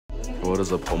What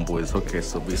is up, homeboys? Okay,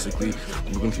 so basically,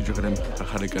 we're gonna teach you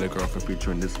how to get a girlfriend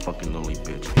featuring this fucking lonely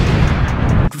bitch.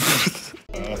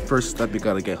 First step, you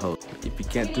gotta get hooked. If you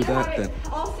can't do that, then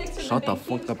shut the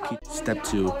fuck up. Step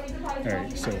 2.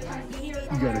 Alright, so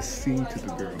you gotta sing to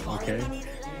the girl, okay?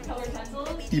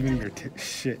 Even your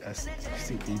shit as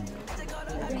singing.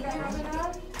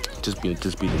 Just be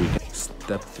the weekend.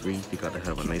 Step 3, you gotta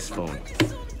have a nice phone.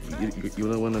 You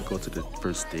don't want to go to the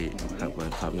first date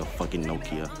having a fucking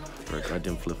Nokia or a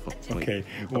goddamn flip phone. Okay,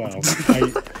 wow.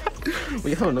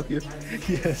 Wait, you have a Nokia?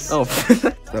 Yes. Oh.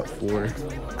 Step 4,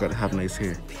 gotta have nice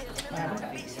hair.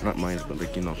 Not mine, but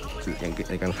like, you know,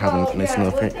 I gotta have a nice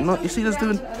enough hair. No, you see this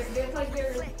dude?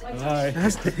 Hi.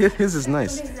 His is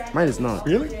nice. Mine is not.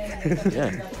 Really?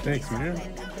 Yeah. Thanks, man.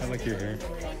 I like your hair.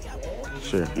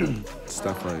 Sure.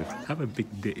 Step 5. Have a big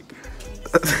dick.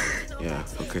 Yeah,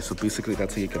 okay, so basically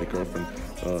that's how you get a girlfriend.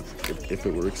 If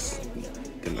it works,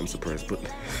 then I'm surprised, but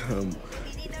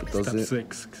if it doesn't...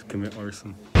 Step 6, commit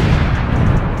arson.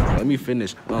 Let me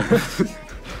finish.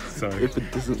 Sorry. If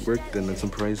it doesn't work, then I'm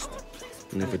surprised.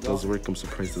 And if it does work, I'm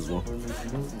surprised as well.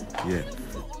 Yeah.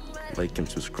 Like and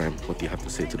subscribe. What do you have to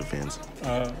say to the fans?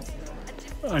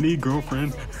 I need a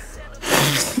girlfriend.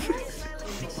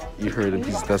 You heard him,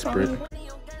 he's desperate.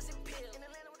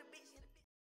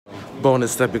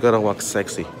 Bonus step, you gotta walk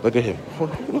sexy. Look at him.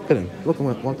 Look at him. Look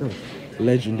at him.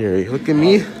 Legendary. Look at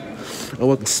me. I'm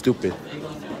walking stupid.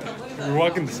 You're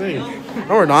walking the same.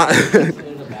 No, we're not. I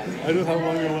just have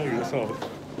longer legs, that's all.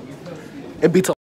 It beats